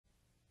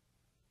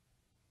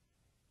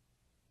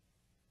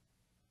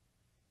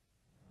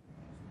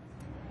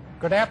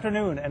Good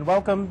afternoon and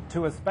welcome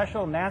to a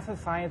special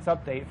NASA Science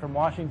Update from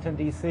Washington,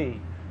 D.C.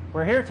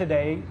 We're here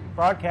today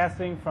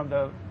broadcasting from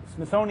the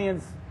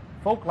Smithsonian's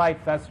Folklife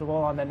Festival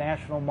on the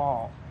National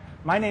Mall.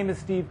 My name is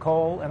Steve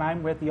Cole and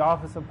I'm with the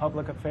Office of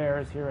Public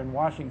Affairs here in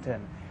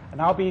Washington.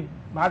 And I'll be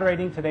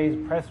moderating today's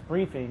press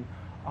briefing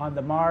on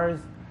the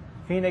Mars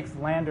Phoenix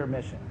lander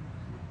mission.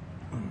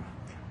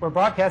 We're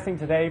broadcasting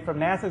today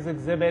from NASA's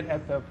exhibit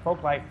at the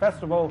Folklife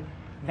Festival.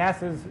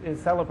 NASA is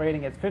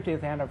celebrating its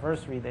 50th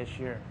anniversary this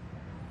year.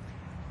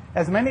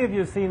 As many of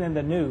you have seen in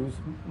the news,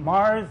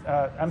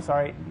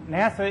 NASA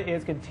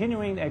is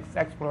continuing its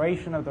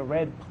exploration of the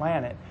red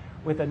planet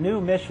with a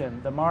new mission,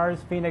 the Mars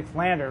Phoenix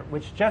lander,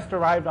 which just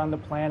arrived on the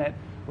planet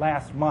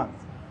last month.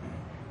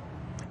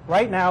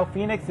 Right now,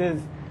 Phoenix is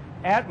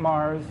at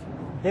Mars,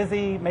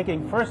 busy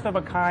making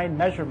first-of-a-kind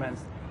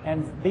measurements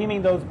and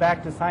beaming those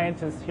back to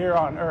scientists here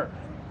on Earth.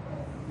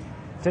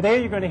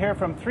 Today, you're going to hear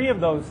from 3 of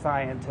those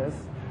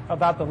scientists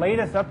about the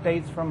latest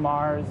updates from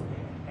Mars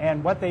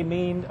and what they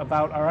mean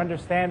about our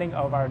understanding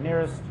of our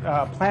nearest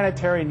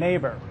planetary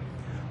neighbor.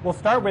 We'll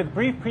start with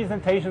brief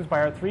presentations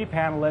by our 3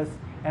 panelists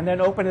and then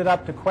open it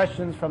up to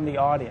questions from the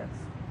audience.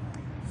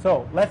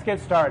 So let's get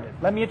started.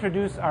 Let me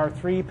introduce our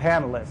 3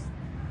 panelists.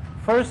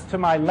 First to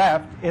my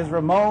left is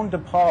Ramon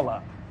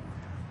DePaula,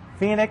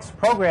 Phoenix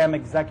Program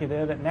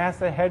Executive at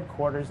NASA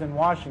headquarters in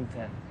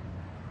Washington.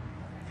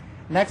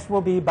 Next will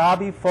be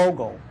Bobby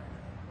Fogel,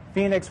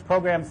 Phoenix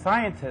Program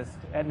Scientist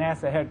at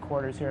NASA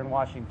headquarters here in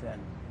Washington.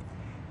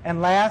 And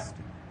last,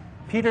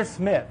 Peter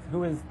Smith,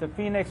 who is the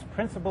Phoenix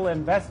Principal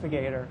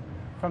Investigator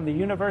from the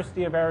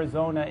University of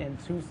Arizona in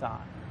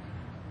Tucson.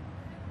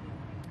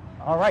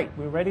 All right,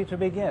 we're ready to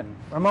begin.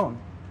 Ramon.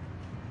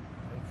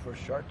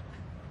 First chart?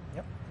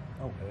 Yep.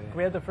 Oh,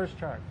 we have the first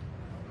chart.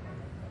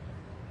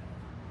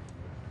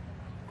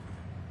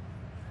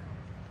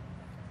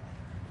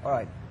 All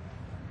right.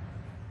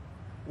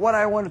 What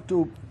I wanted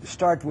to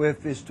start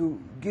with is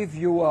to give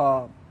you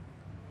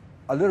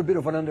a little bit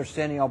of an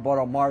understanding about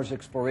our Mars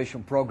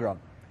exploration program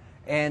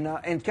and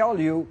tell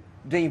you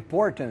the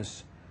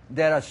importance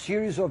that a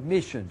series of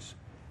missions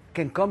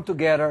can come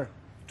together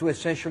to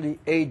essentially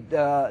aid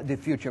the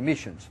future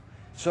missions.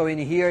 So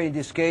in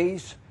this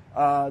case,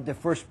 the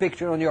first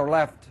picture on your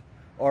left,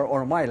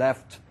 or my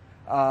left,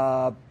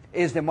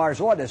 is the Mars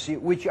Odyssey,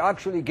 which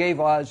actually gave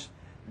us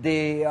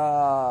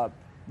the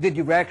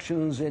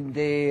directions and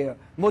the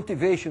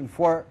motivation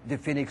for the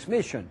Phoenix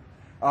mission.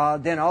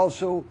 Then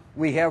also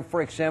we have,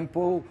 for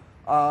example,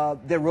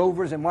 the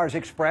rovers and Mars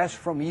Express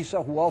from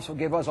ESA, who also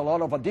gave us a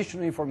lot of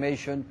additional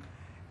information.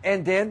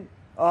 And then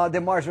the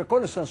Mars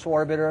Reconnaissance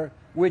Orbiter,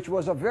 which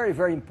was a very,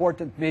 very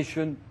important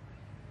mission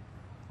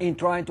in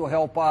trying to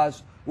help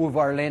us with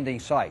our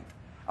landing site.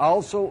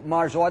 Also,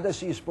 Mars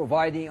Odyssey is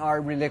providing our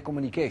relay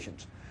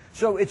communications.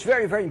 So it's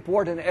very, very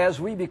important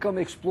as we become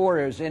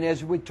explorers and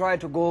as we try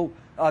to go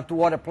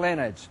to other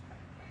planets,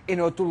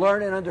 to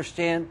learn and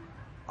understand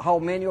how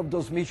many of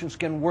those missions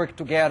can work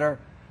together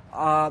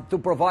to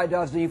provide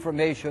us the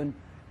information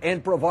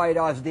and provide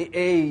us the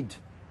aid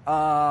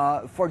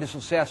for the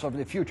success of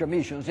the future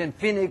missions. And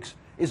Phoenix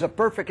is a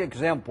perfect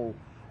example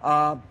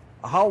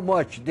how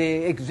much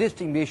the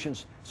existing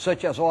missions,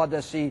 such as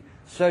Odyssey,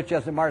 such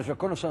as the Mars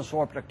Reconnaissance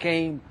Orbiter,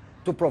 came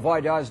to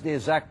provide us the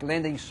exact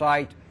landing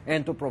site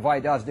and to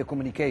provide us the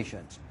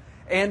communications.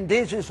 And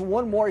this is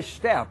one more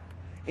step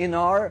in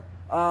our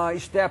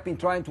step in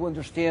trying to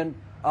understand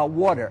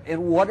water.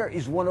 And water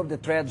is one of the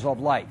threads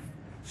of life.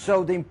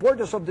 So the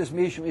importance of this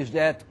mission is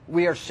that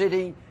we are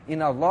sitting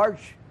in a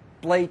large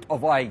plate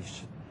of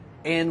ice,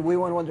 and we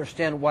want to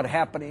understand what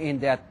happened in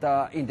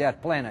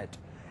that planet.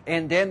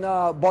 And then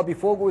Bobby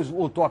Fogel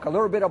will talk a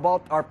little bit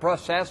about our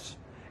process,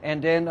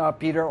 and then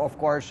Peter, of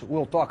course,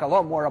 will talk a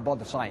lot more about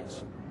the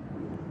science.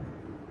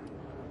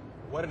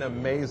 What an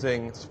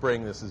amazing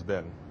spring this has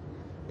been.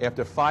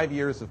 After 5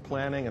 years of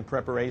planning and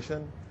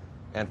preparation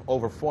and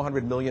over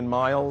 400 million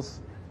miles,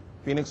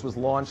 Phoenix was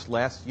launched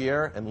last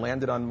year and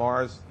landed on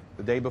Mars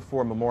the day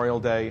before Memorial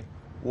Day.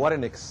 What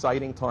an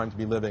exciting time to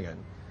be living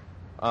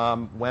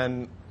in.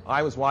 When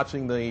I was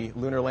watching the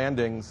lunar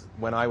landings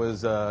when I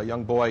was a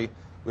young boy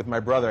with my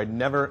brother, I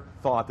never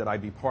thought that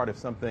I'd be part of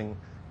something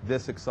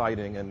this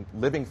exciting and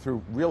living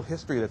through real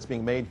history that's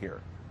being made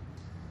here.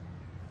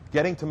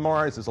 Getting to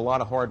Mars is a lot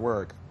of hard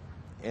work,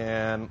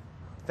 and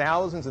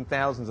thousands and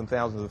thousands and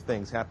thousands of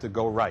things have to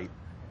go right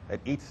at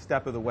each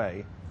step of the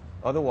way.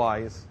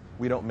 Otherwise,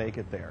 we don't make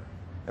it there.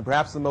 And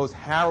perhaps the most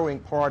harrowing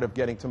part of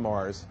getting to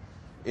Mars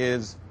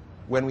is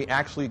when we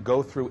actually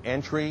go through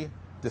entry,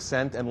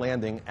 descent, and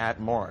landing at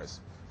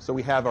Mars. So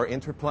we have our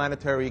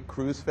interplanetary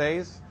cruise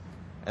phase,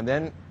 and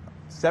then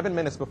 7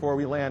 minutes before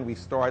we land, we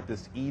start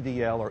this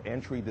EDL, or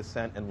entry,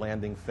 descent, and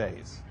landing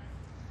phase.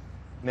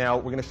 Now,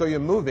 we're going to show you a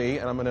movie,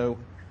 and I'm going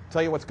to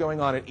tell you what's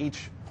going on at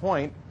each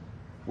point.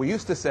 We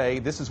used to say,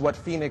 this is what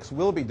Phoenix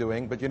will be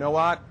doing, but you know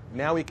what?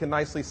 Now we can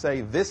nicely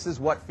say, this is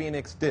what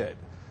Phoenix did.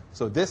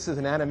 So this is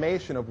an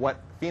animation of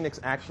what Phoenix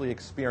actually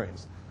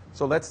experienced.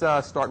 So let's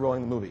start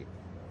rolling the movie.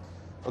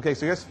 Okay,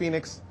 so here's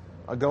Phoenix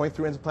going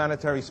through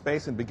interplanetary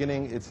space and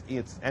beginning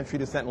its entry,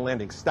 descent, and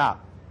landing.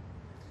 Stop.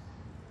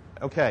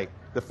 Okay,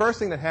 the first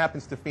thing that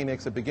happens to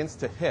Phoenix, it begins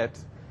to hit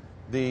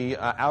the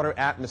outer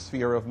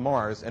atmosphere of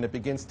Mars, and it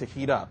begins to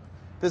heat up.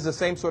 This is the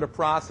same sort of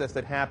process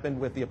that happened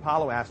with the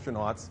Apollo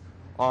astronauts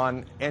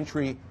on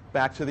entry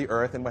back to the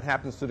Earth, and what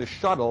happens to the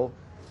shuttle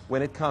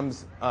when it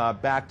comes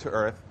back to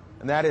Earth,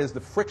 and that is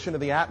the friction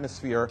of the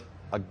atmosphere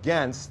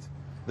against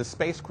the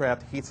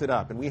spacecraft heats it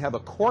up. And we have a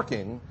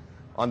corking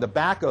on the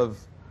back of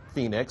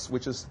Phoenix,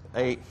 which is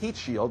a heat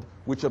shield,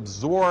 which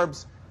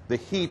absorbs the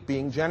heat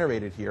being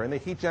generated here. And the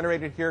heat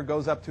generated here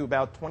goes up to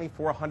about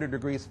 2,400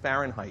 degrees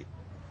Fahrenheit.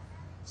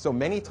 So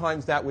many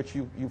times that which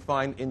you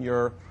find in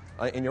your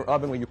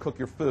oven where you cook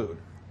your food.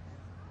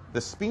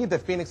 The speed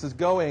that Phoenix is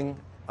going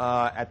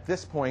at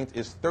this point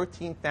is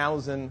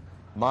 13,000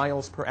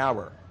 miles per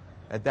hour.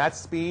 At that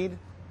speed,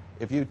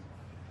 if you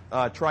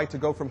tried to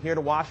go from here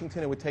to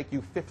Washington, it would take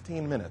you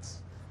 15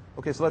 minutes.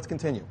 Okay, so let's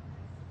continue.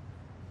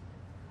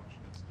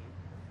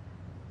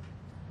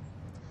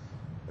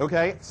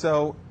 Okay,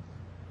 so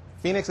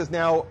Phoenix is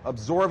now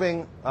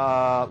absorbing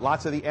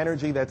lots of the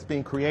energy that's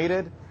being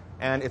created,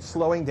 and it's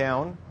slowing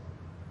down.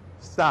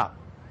 Stop.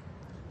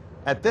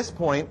 At this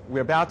point,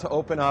 we're about to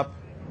open up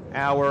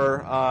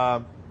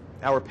our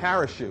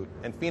parachute,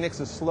 and Phoenix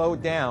is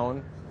slowed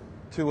down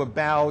to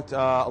about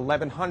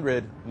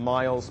 1,100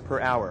 miles per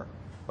hour.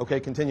 Okay,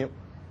 continue.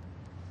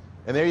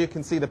 And there you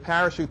can see the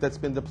parachute that's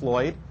been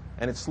deployed,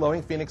 and it's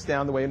slowing Phoenix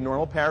down the way a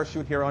normal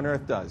parachute here on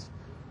Earth does.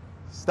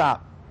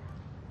 Stop.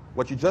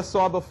 What you just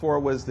saw before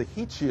was the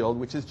heat shield,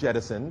 which is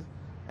jettisoned,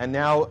 and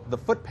now the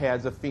foot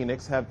pads of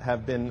Phoenix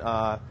have been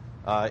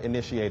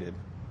initiated.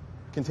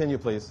 Continue,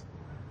 please.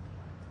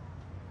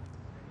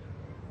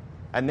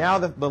 And now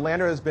the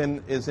lander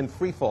is in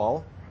free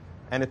fall,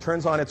 and it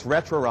turns on its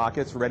retro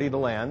rockets, ready to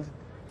land.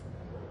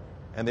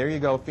 And there you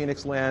go,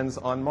 Phoenix lands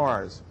on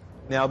Mars.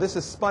 Now, this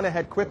is spun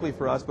ahead quickly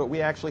for us, but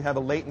we actually have a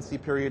latency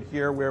period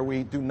here where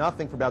we do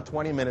nothing for about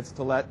 20 minutes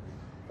to let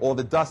all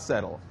the dust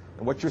settle.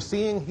 And what you're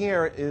seeing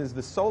here is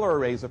the solar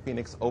arrays of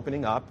Phoenix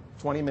opening up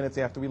 20 minutes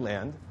after we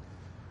land.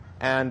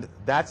 And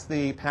that's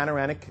the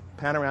panoramic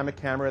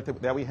camera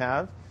that we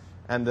have.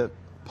 And the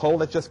pole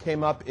that just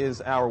came up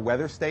is our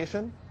weather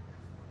station.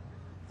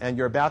 And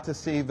you're about to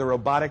see the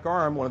robotic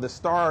arm, one of the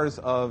stars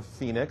of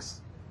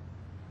Phoenix,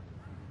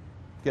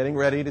 getting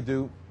ready to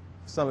do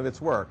some of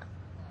its work.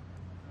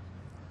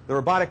 The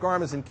robotic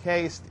arm is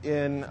encased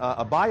in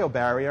a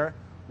biobarrier,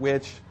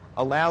 which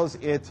allows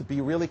it to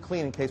be really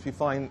clean in case we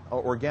find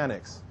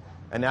organics.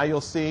 And now you'll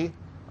see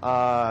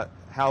how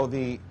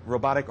the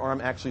robotic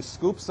arm actually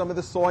scoops some of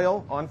the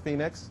soil on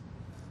Phoenix,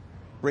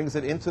 brings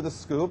it into the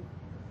scoop,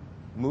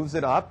 moves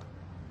it up,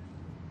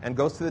 and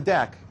goes to the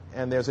deck.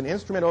 And there's an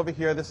instrument over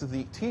here. This is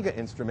the TIGA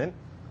instrument,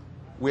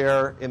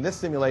 where in this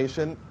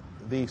simulation,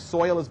 the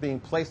soil is being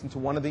placed into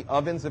one of the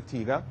ovens of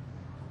TIGA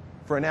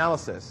for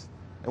analysis.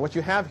 And what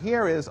you have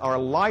here is our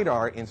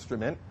LiDAR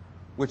instrument,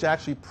 which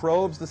actually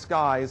probes the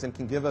skies and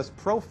can give us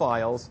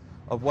profiles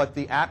of what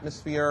the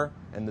atmosphere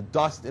and the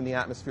dust in the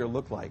atmosphere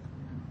look like.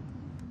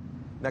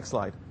 Next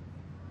slide.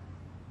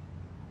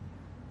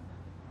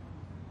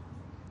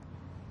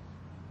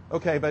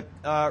 Okay, but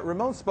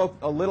Ramon spoke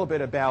a little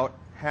bit about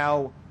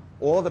how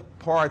all the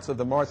parts of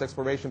the Mars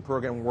exploration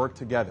program work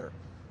together.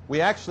 We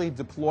actually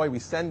we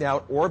send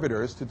out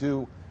orbiters to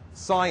do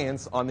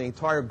science on the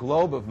entire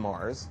globe of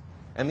Mars,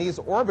 and these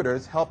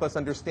orbiters help us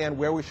understand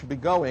where we should be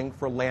going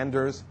for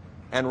landers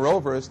and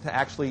rovers to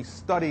actually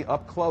study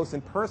up close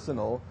and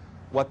personal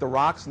what the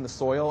rocks and the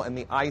soil and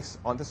the ice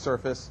on the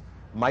surface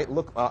might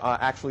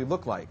actually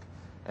look like.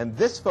 And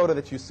this photo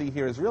that you see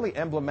here is really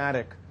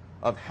emblematic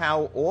of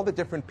how all the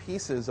different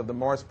pieces of the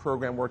Mars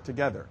program work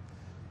together.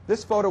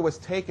 This photo was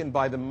taken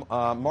by the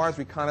Mars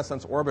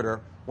Reconnaissance Orbiter,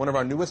 one of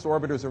our newest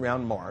orbiters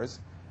around Mars,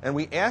 and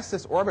we asked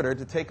this orbiter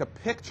to take a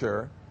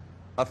picture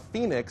of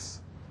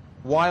Phoenix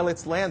while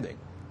it's landing.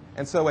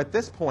 And so at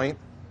this point,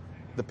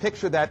 the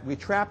picture that we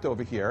trapped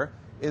over here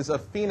is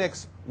of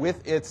Phoenix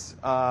with its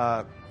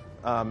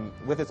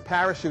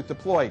parachute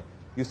deployed.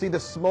 You see the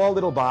small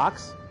little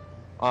box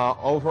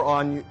over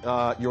on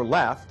your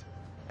left,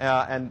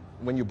 and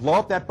when you blow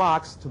up that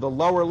box to the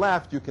lower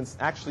left, you can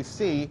actually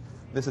see,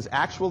 this is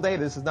actual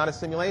data, this is not a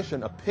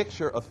simulation, a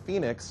picture of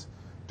Phoenix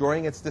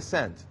during its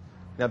descent.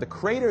 Now the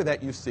crater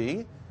that you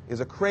see is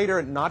a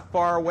crater not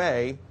far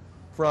away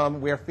from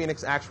where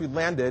Phoenix actually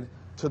landed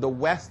to the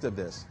west of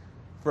this.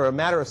 For a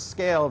matter of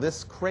scale,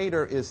 this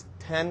crater is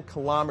 10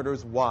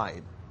 kilometers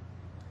wide.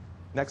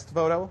 Next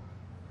photo.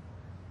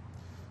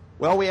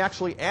 Well, we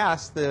actually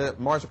asked the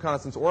Mars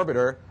Reconnaissance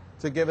Orbiter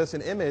to give us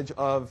an image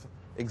of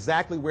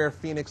exactly where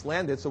Phoenix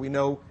landed so we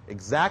know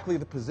exactly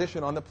the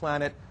position on the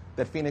planet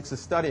that Phoenix is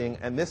studying.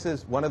 And this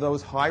is one of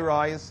those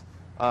high-rise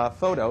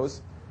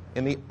photos.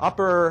 In the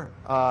upper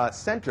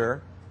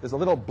center, there's a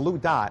little blue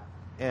dot.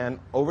 And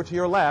over to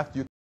your left,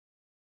 you